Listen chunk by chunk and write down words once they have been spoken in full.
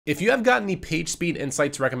If you have gotten the PageSpeed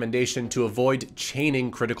Insights recommendation to avoid chaining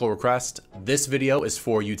critical requests, this video is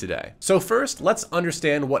for you today. So first, let's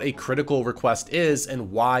understand what a critical request is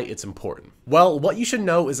and why it's important. Well, what you should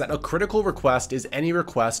know is that a critical request is any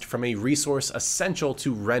request from a resource essential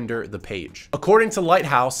to render the page. According to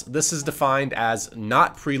Lighthouse, this is defined as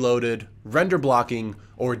not preloaded, render blocking,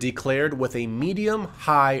 or declared with a medium,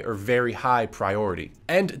 high, or very high priority.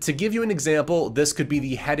 And to give you an example, this could be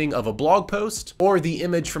the heading of a blog post or the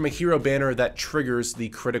image from a hero banner that triggers the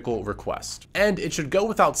critical request. And it should go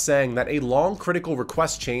without saying that a long critical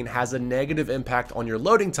request chain has a negative impact on your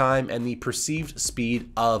loading time and the perceived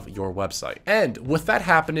speed of your website. And with that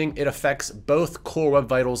happening, it affects both core web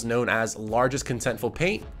vitals known as largest contentful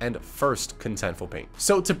paint and first contentful paint.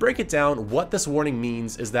 So to break it down, what this warning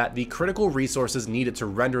means is that the critical resources needed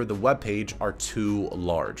to render the web page are too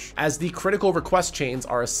large, as the critical request chains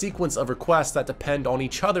are a sequence of requests that depend on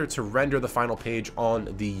each other to render the final page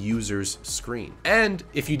on the user's screen. And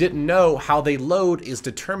if you didn't know, how they load is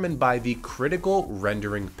determined by the critical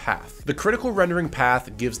rendering path. The critical rendering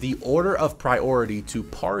path gives the order of priority to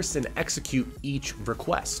parse and execute each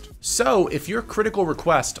request. So if your critical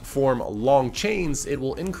requests form long chains, it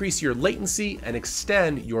will increase your latency and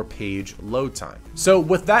extend your page load time. So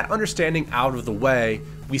with that understanding out of the way,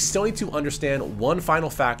 we still need to understand one final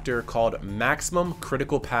factor called maximum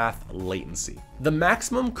critical path latency. The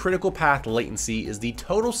maximum critical path latency is the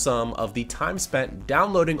total sum of the time spent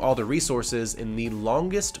downloading all the resources in the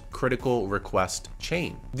longest critical request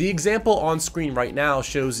chain. The example on screen right now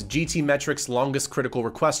shows GTmetric's longest critical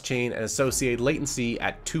request chain and associated latency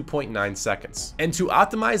at 2.9 seconds. And to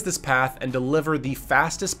optimize this path and deliver the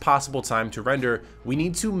fastest possible time to render, we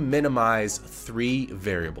need to minimize three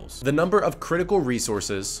variables: the number of critical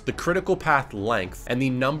resources, the critical path length, and the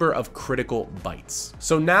number of critical bytes.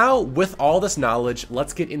 So now, with all this knowledge,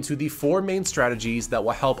 let's get into the four main strategies that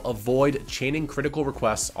will help avoid chaining critical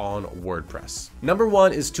requests on WordPress. Number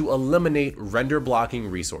one is to eliminate render blocking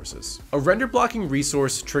resources. A render blocking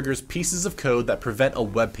resource triggers pieces of code that prevent a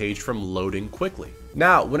web page from loading quickly.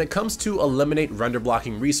 Now, when it comes to eliminate render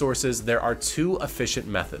blocking resources, there are two efficient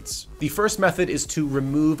methods. The first method is to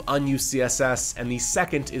remove unused CSS, and the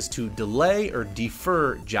second is to delay or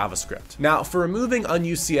defer JavaScript. Now, for removing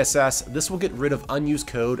unused CSS, this will get rid of unused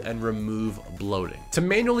code and remove bloating. To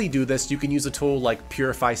manually do this, you can use a tool like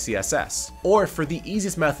Purify CSS, or for the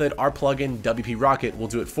easiest method, our plugin WP Rocket will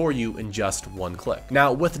do it for you in just one click.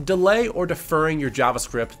 Now, with delay or deferring your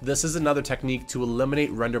JavaScript, this is another technique to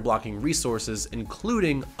eliminate render blocking resources,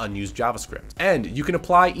 including unused JavaScript. And you can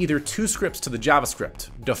apply either two scripts to the JavaScript,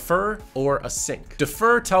 defer or async.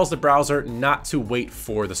 Defer tells the browser not to wait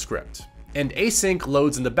for the script, and async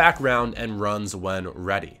loads in the background and runs when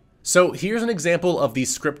ready. So here's an example of the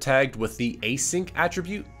script tagged with the async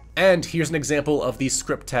attribute, and here's an example of the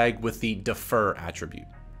script tagged with the defer attribute.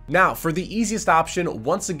 Now, for the easiest option,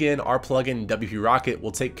 once again, our plugin WP Rocket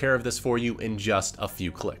will take care of this for you in just a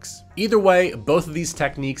few clicks. Either way, both of these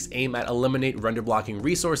techniques aim at eliminate render blocking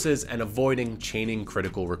resources and avoiding chaining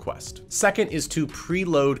critical requests. Second is to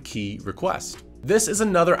preload key request. This is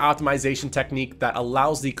another optimization technique that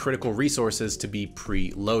allows the critical resources to be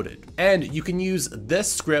preloaded. And you can use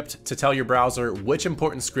this script to tell your browser which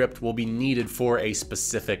important script will be needed for a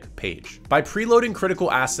specific page. By preloading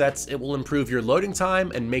critical assets, it will improve your loading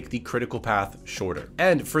time and make the critical path shorter.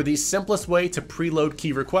 And for the simplest way to preload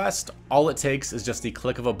key request, all it takes is just the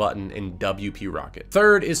click of a button in WP Rocket.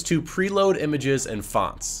 Third is to preload images and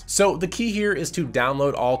fonts. So the key here is to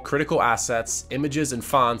download all critical assets, images, and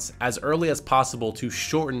fonts as early as possible to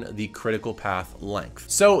shorten the critical path length.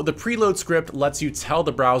 So the preload script lets you tell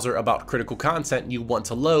the browser about critical content you want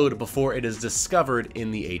to load before it is discovered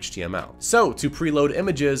in the HTML. So to preload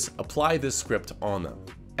images, apply this script on them.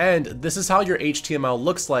 And this is how your HTML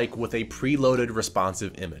looks like with a preloaded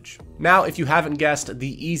responsive image. Now, if you haven't guessed,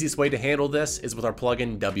 the easiest way to handle this is with our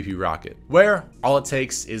plugin WP Rocket, where all it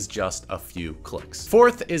takes is just a few clicks.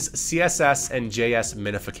 Fourth is CSS and JS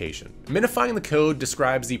Minification. Minifying the code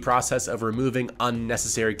describes the process of removing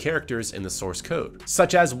unnecessary characters in the source code,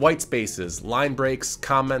 such as white spaces, line breaks,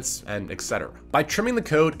 comments, and etc. By trimming the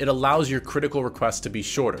code, it allows your critical requests to be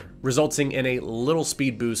shorter, resulting in a little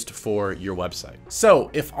speed boost for your website. So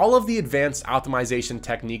if all of the advanced optimization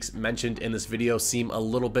techniques mentioned in this video seem a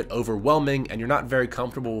little bit overwhelming and you're not very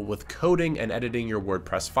comfortable with coding and editing your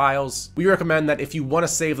WordPress files, we recommend that if you want to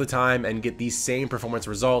save the time and get these same performance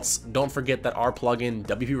results, don't forget that our plugin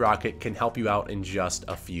WP Rocket can help you out in just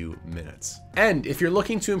a few minutes. And if you're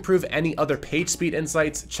looking to improve any other PageSpeed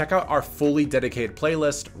insights, check out our fully dedicated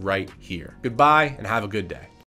playlist right here. Goodbye and have a good day.